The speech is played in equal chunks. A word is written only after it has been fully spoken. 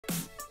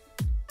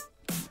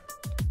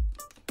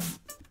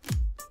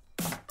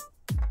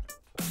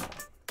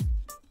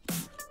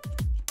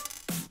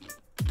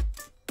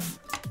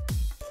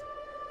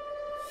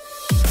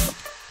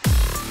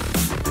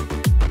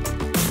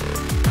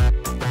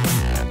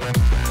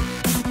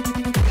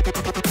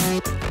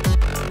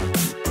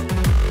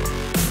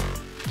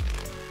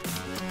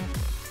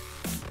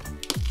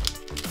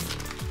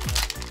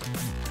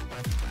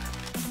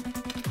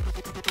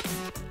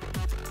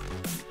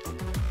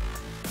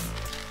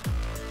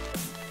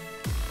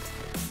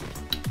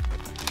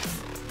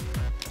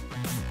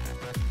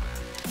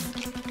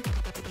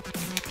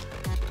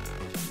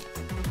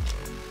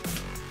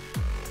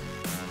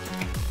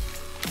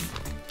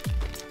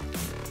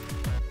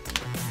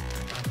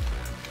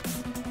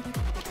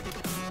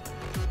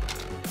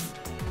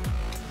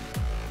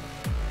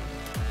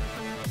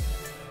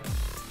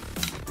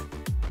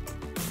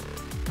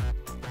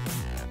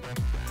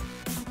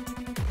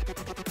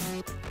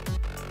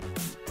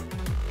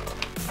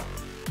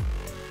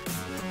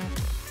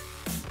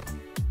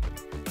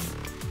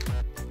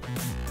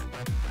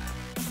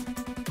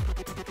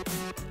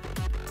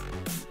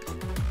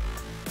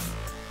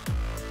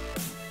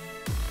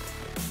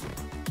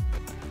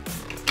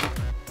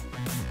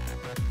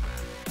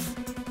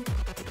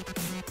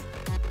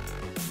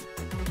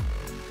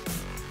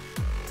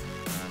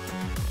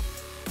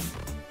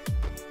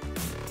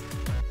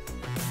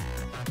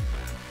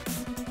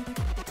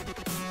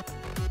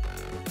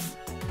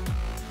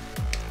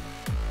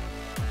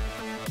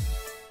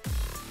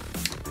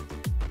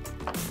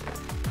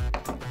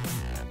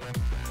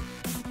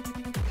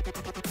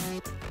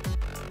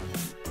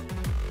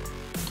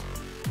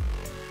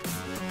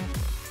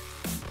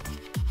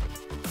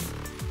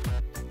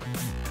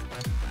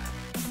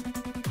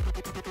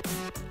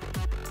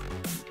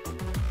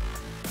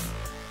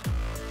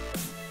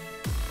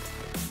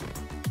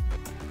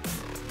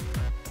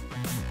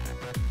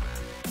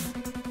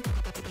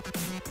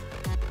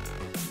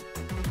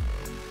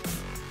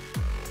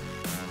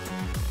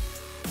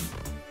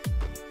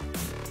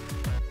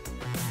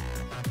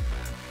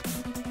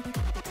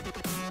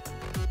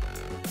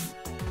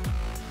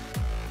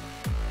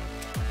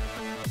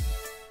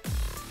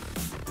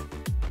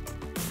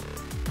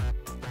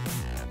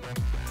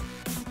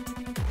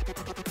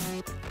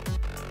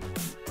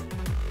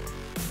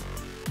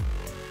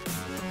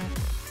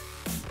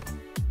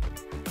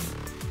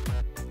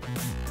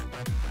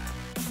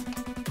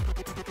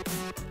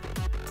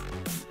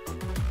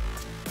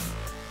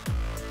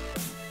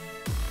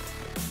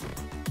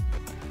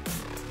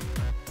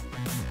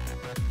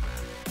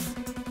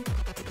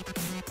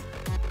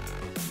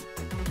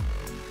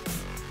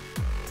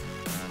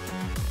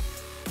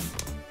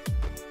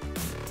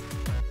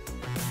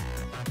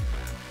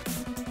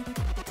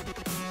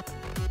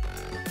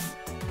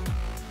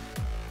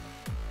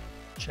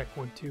Check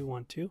 1 2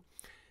 1 2.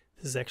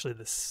 This is actually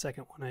the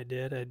second one I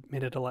did. I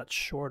made it a lot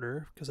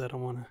shorter because I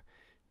don't want to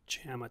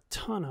jam a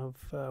ton of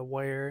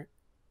wire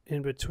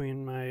in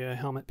between my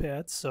helmet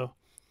pads, so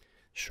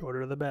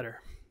shorter the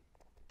better.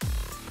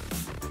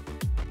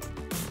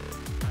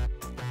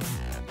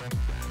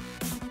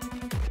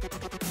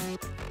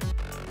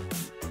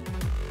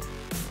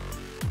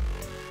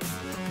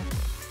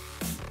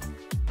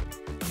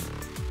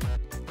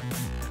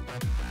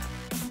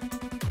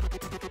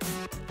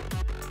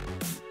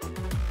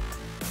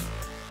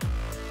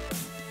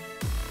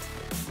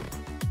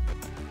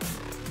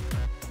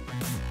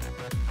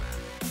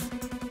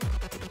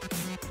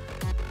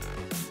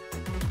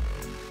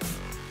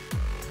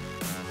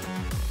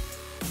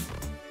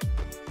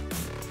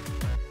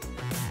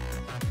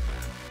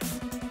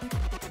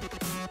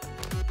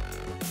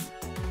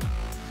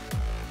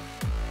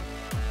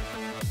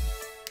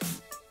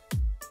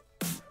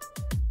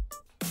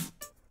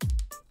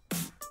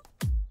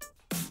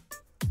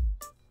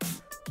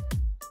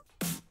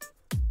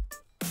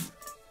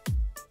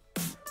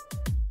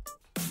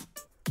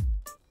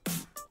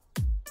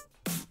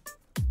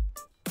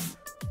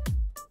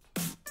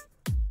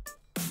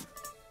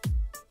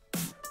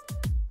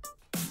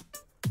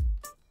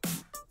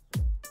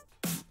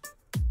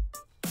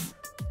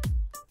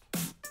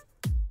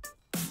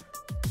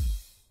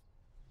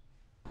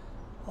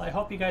 Well, I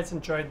hope you guys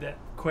enjoyed that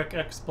quick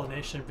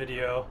explanation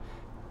video,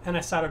 and I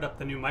soldered up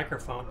the new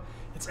microphone.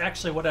 It's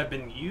actually what I've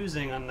been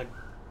using on the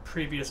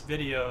previous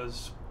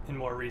videos in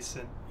more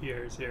recent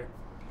years here.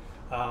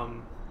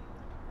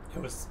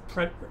 It was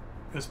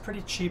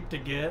pretty cheap to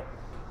get.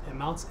 It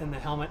mounts in the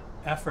helmet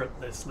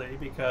effortlessly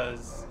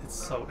because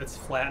it's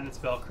flat and it's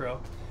Velcro,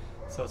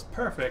 so it's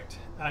perfect.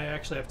 I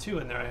actually have two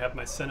in there. I have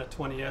my Sena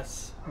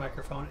 20S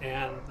microphone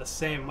and the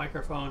same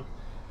microphone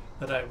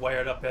that I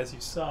wired up, as you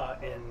saw,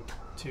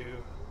 into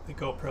the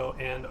GoPro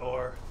and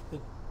or the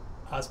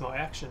Osmo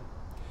Action.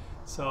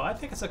 So I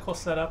think it's a cool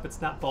setup.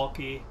 It's not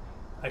bulky.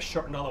 I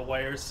shortened all the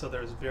wires so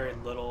there's very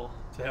little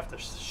to have to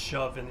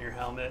shove in your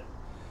helmet.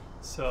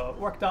 So it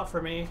worked out for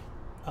me.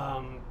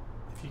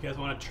 If you guys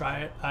want to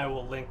try it, I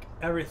will link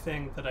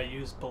everything that I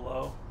used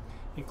below,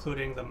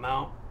 including the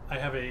mount. I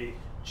have a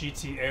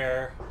GT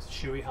Air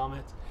Shoei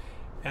helmet,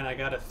 and I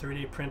got a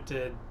 3D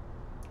printed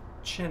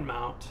chin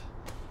mount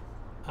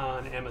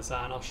on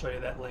Amazon. I'll show you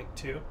that link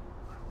too.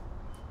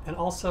 And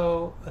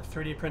also a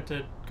 3D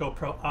printed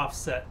GoPro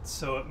offset,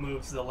 so it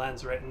moves the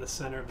lens right in the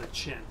center of the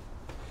chin.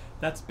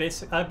 That's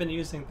basic. I've been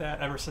using that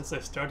ever since I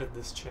started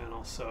this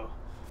channel. So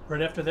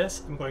right after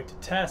this, I'm going to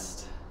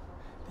test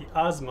the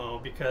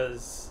Osmo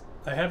because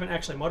I haven't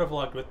actually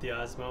motovlogged with the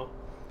Osmo.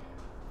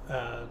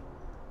 The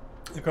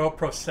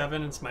GoPro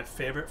 7 is my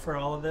favorite for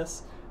all of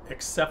this,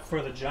 except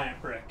for the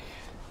giant brick.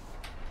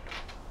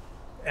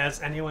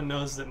 As anyone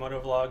knows that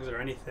motovlogs or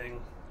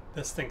anything,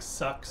 this thing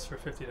sucks for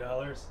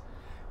 $50.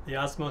 The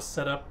Osmo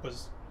setup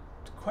was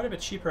quite a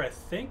bit cheaper, I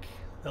think,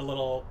 the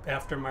little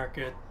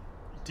aftermarket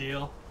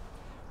deal.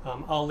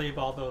 I'll leave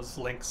all those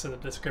links in the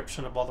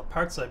description of all the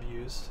parts I've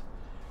used.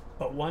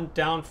 But one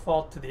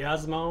downfall to the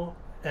Osmo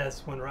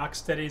is when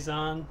Rocksteady's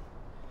on,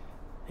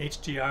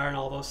 HDR and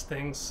all those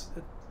things,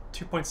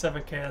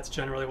 2.7K, that's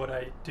generally what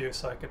I do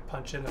so I could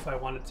punch in if I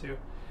wanted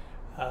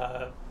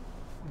to.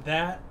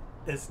 That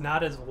is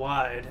not as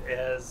wide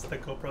as the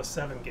GoPro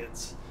 7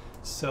 gets.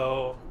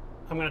 So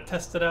I'm going to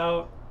test it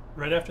out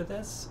right after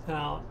this and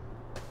I'll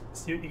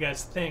see what you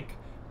guys think,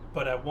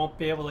 but I won't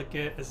be able to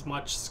get as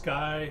much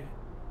sky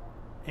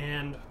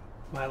and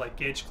my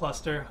gauge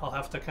cluster. I'll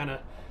have to kind of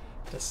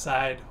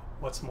decide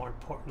what's more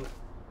important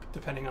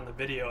depending on the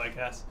video, I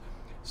guess.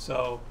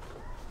 So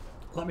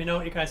let me know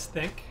what you guys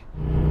think.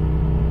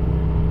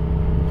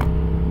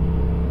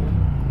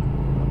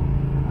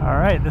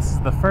 Alright, this is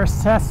the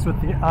first test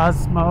with the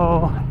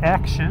Osmo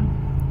Action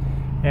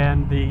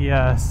and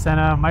the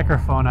Sena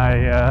microphone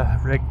I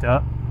rigged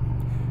up.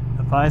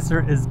 The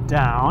visor is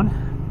down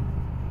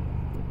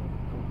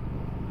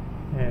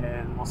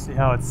and we'll see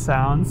how it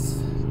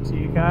sounds to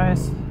you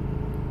guys.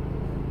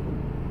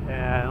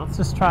 And let's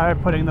just try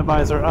putting the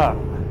visor up.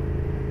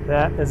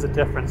 That is a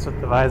difference with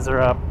the visor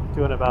up,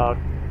 doing about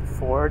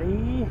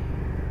 40.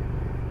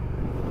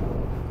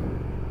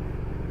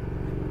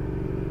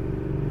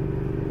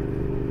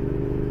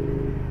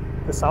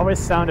 This always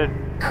sounded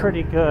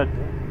pretty good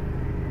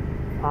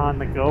on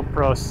the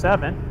GoPro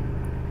 7.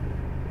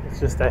 It's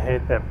just I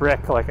hate that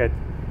brick, like I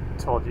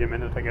told you a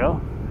minute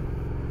ago.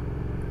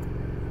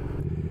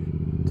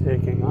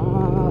 Taking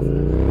off.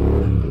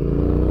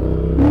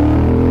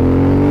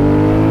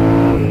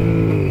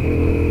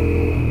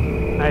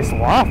 Nice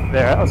loft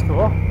there, that was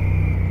cool.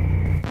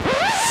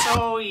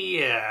 So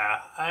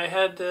yeah, I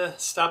had to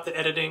stop the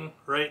editing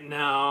right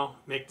now,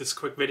 make this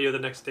quick video the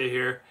next day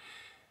here,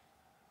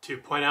 to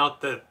point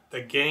out that the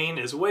gain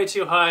is way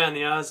too high on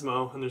the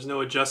Osmo and there's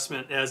no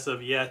adjustment as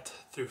of yet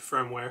through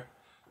firmware.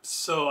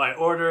 So I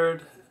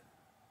ordered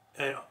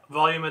a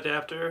volume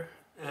adapter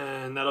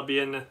and that'll be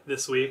in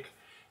this week.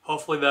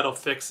 Hopefully that'll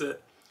fix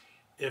it.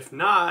 If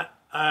not,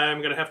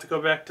 I'm gonna have to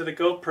go back to the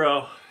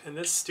GoPro and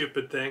this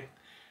stupid thing.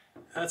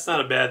 That's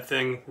not a bad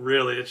thing,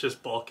 really. It's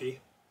just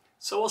bulky.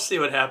 So we'll see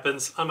what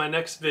happens. On my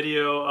next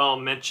video, I'll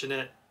mention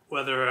it,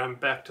 whether I'm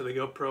back to the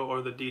GoPro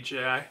or the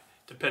DJI,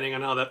 depending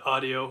on how that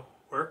audio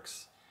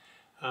works.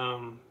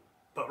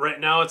 But right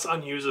now it's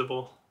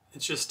unusable.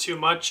 It's just too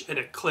much and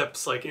it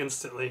clips like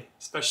instantly,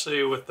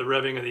 especially with the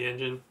revving of the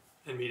engine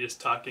and me just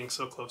talking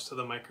so close to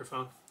the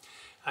microphone.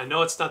 I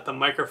know it's not the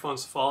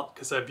microphone's fault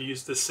because I've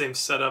used this same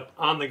setup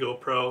on the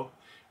GoPro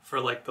for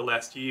like the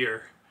last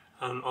year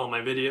on all my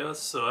videos,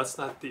 so that's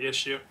not the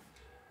issue.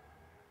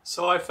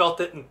 So I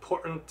felt it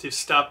important to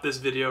stop this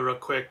video real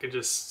quick and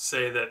just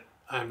say that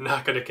I'm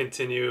not going to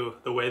continue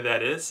the way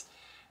that is.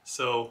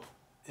 So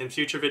in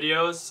future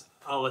videos,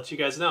 I'll let you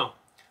guys know.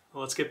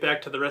 Well, let's get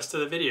back to the rest of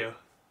the video.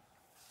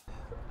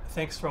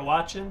 Thanks for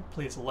watching.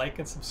 Please like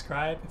and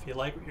subscribe if you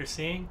like what you're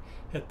seeing.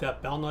 Hit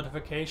that bell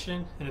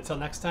notification. And until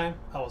next time,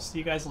 I will see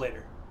you guys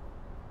later.